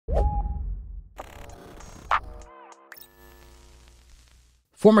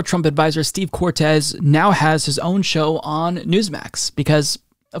Former Trump advisor Steve Cortes now has his own show on Newsmax because,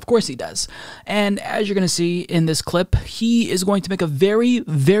 of course, he does. And as you're going to see in this clip, he is going to make a very,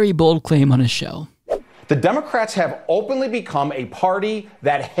 very bold claim on his show. The Democrats have openly become a party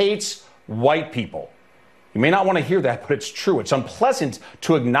that hates white people. You may not want to hear that, but it's true. It's unpleasant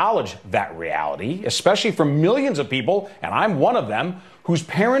to acknowledge that reality, especially for millions of people, and I'm one of them, whose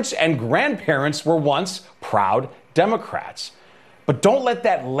parents and grandparents were once proud Democrats. But don't let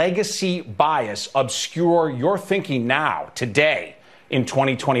that legacy bias obscure your thinking now, today, in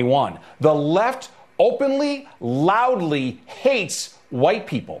 2021. The left openly, loudly hates white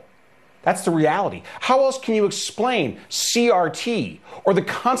people. That's the reality. How else can you explain CRT or the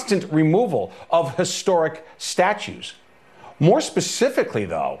constant removal of historic statues? More specifically,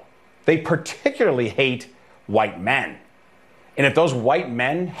 though, they particularly hate white men. And if those white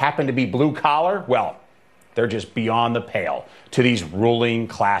men happen to be blue collar, well, they're just beyond the pale to these ruling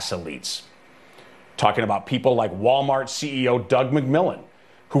class elites. Talking about people like Walmart CEO Doug McMillon,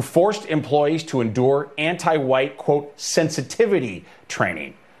 who forced employees to endure anti-white, quote, sensitivity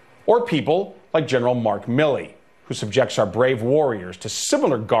training. Or people like General Mark Milley, who subjects our brave warriors to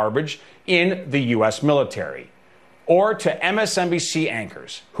similar garbage in the U.S. military. Or to MSNBC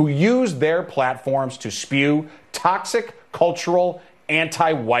anchors, who use their platforms to spew toxic, cultural,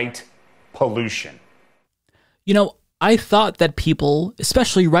 anti-white pollution. You know, I thought that people,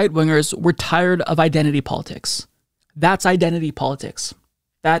 especially right-wingers, were tired of identity politics. That's identity politics.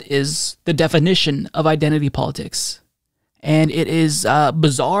 That is the definition of identity politics. And it is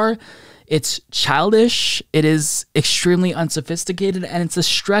bizarre, it's childish, it is extremely unsophisticated, and it's a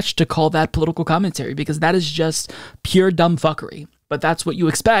stretch to call that political commentary because that is just pure dumb fuckery. But that's what you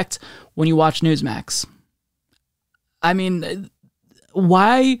expect when you watch Newsmax. I mean,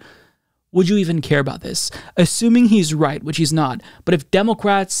 why would you even care about this? Assuming he's right, which he's not, but if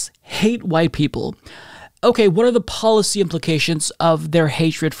Democrats hate white people, okay, what are the policy implications of their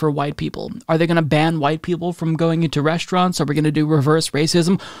hatred for white people? Are they going to ban white people from going into restaurants? Are we going to do reverse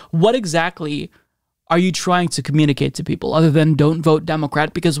racism? What exactly are you trying to communicate to people other than don't vote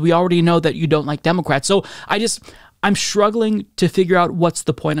Democrat? Because we already know that you don't like Democrats. So I'm struggling to figure out what's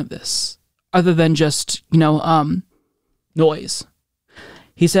the point of this other than just, noise.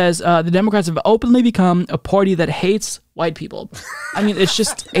 He says, the Democrats have openly become a party that hates white people. I mean, it's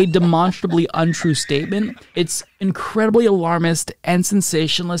just a demonstrably untrue statement. It's incredibly alarmist and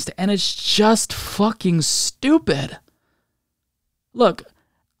sensationalist, and it's just fucking stupid. Look,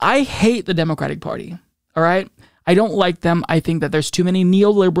 I hate the Democratic Party, all right? I don't like them. I think that there's too many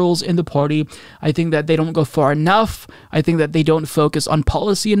neoliberals in the party. I think that they don't go far enough. I think that they don't focus on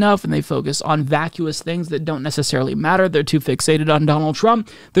policy enough, and they focus on vacuous things that don't necessarily matter. They're too fixated on Donald Trump.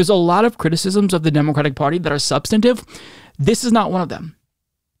 There's a lot of criticisms of the Democratic Party that are substantive. This is not one of them.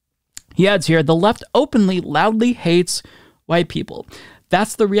 He adds here, the left openly, loudly hates white people.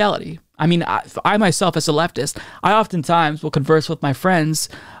 That's the reality. I mean, I myself, as a leftist, I oftentimes will converse with my friends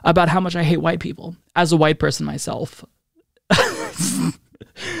about how much I hate white people, as a white person myself.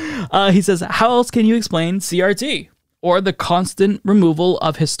 He says, how else can you explain CRT? Or the constant removal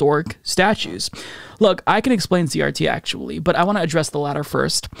of historic statues? Look, I can explain CRT actually, but I want to address the latter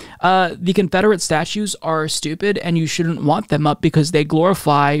first. The Confederate statues are stupid, and you shouldn't want them up because they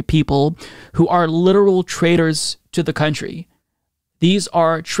glorify people who are literal traitors to the country. These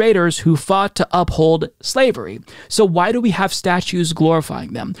are traitors who fought to uphold slavery. So why do we have statues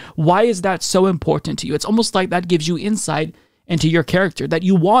glorifying them? Why is that so important to you? It's almost like that gives you insight into your character, that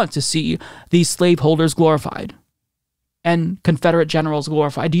you want to see these slaveholders glorified and Confederate generals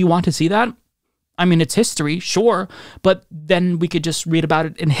glorified. Do you want to see that? I mean, it's history, sure, but then we could just read about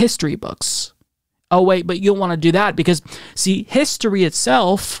it in history books. Oh, wait, but you don't want to do that because, see, history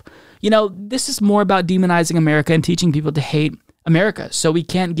itself, this is more about demonizing America and teaching people to hate America. So we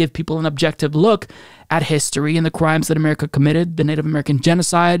can't give people an objective look at history and the crimes that America committed, the Native American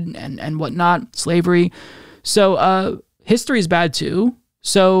genocide and whatnot, slavery. So history is bad too.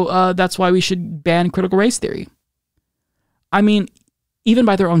 So that's why we should ban critical race theory. I mean, even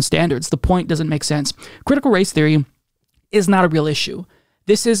by their own standards, the point doesn't make sense. Critical race theory is not a real issue.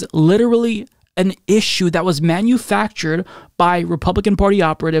 This is literally an issue that was manufactured by Republican Party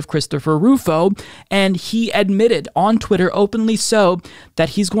operative Christopher Rufo, and he admitted on Twitter, openly so,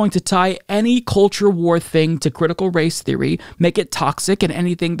 that he's going to tie any culture war thing to critical race theory, make it toxic, and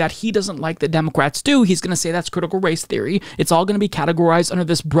anything that he doesn't like that Democrats do, he's going to say that's critical race theory. It's all going to be categorized under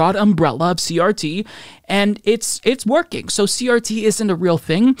this broad umbrella of CRT, and it's working. So CRT isn't a real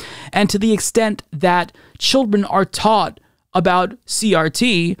thing, and to the extent that children are taught about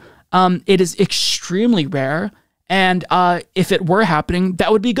CRT, it is extremely rare, And if it were happening,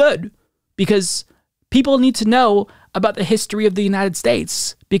 that would be good, because people need to know about the history of the United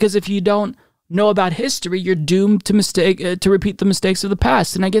States. Because if you don't know about history, you're doomed to repeat the mistakes of the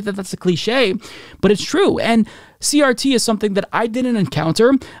past. And I get that that's a cliche, but it's true. And CRT is something that I didn't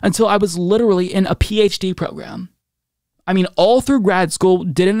encounter until I was literally in a PhD program. I mean, all through grad school,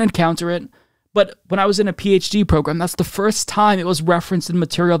 didn't encounter it. But when I was in a PhD program, that's the first time it was referenced in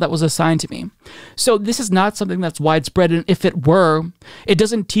material that was assigned to me. So this is not something that's widespread. And if it were, it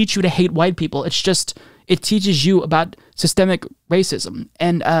doesn't teach you to hate white people. It's just, it teaches you about systemic racism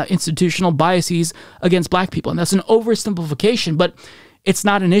and institutional biases against black people. And that's an oversimplification, but it's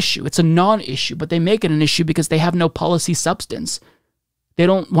not an issue. It's a non-issue, but they make it an issue because they have no policy substance. They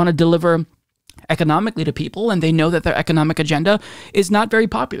don't want to deliver economically to people, and they know that their economic agenda is not very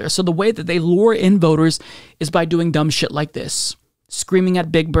popular. So the way that they lure in voters is by doing dumb shit like this. Screaming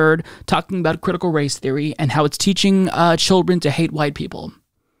at Big Bird, talking about critical race theory, and how it's teaching children to hate white people.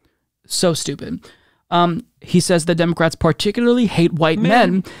 So stupid. He says that Democrats particularly hate white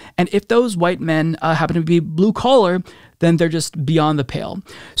men, and if those white men happen to be blue collar, then they're just beyond the pale.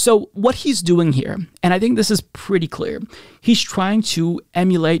 So what he's doing here, and I think this is pretty clear, he's trying to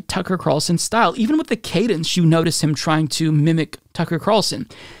emulate Tucker Carlson's style. Even with the cadence, you notice him trying to mimic Tucker Carlson.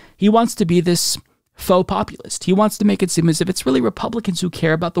 He wants to be this faux populist. He wants to make it seem as if it's really Republicans who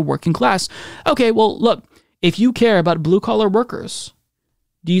care about the working class. Okay, well, look, if you care about blue-collar workers,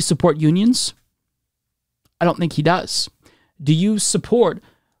 do you support unions? I don't think he does. Do you support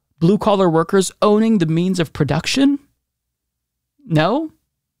blue-collar workers owning the means of production? No?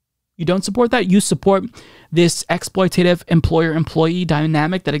 You don't support that? You support this exploitative employer-employee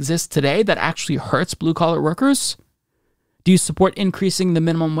dynamic that exists today that actually hurts blue-collar workers? Do you support increasing the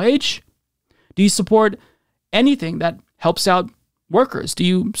minimum wage? Do you support anything that helps out workers? Do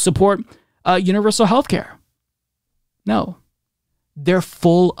you support universal health care? No. They're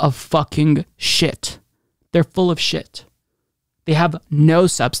full of fucking shit. They're full of shit. They have no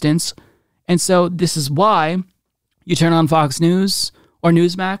substance. And so this is why you turn on Fox News or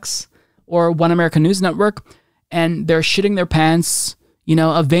Newsmax or One American News Network and they're shitting their pants. You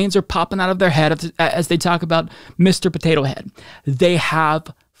know, veins are popping out of their head as they talk about Mr. Potato Head. They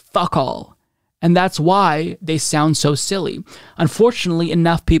have fuck all. And that's why they sound so silly. Unfortunately,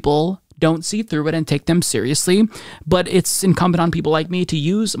 enough people don't see through it and take them seriously. But it's incumbent on people like me to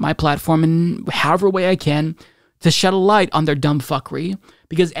use my platform in however way I can to shed a light on their dumb fuckery.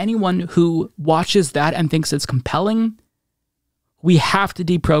 Because anyone who watches that and thinks it's compelling, we have to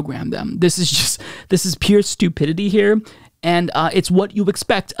deprogram them. This is pure stupidity here. And it's what you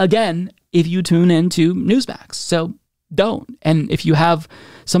expect, again, if you tune into Newsmax. So don't. And if you have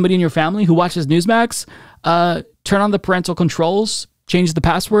somebody in your family who watches Newsmax, turn on the parental controls, change the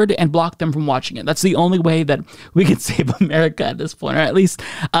password, and block them from watching it. That's the only way that we can save America at this point, or at least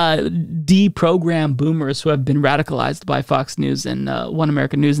deprogram boomers who have been radicalized by Fox News and One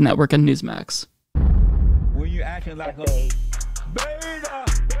American News Network and Newsmax. When you acting like a baby.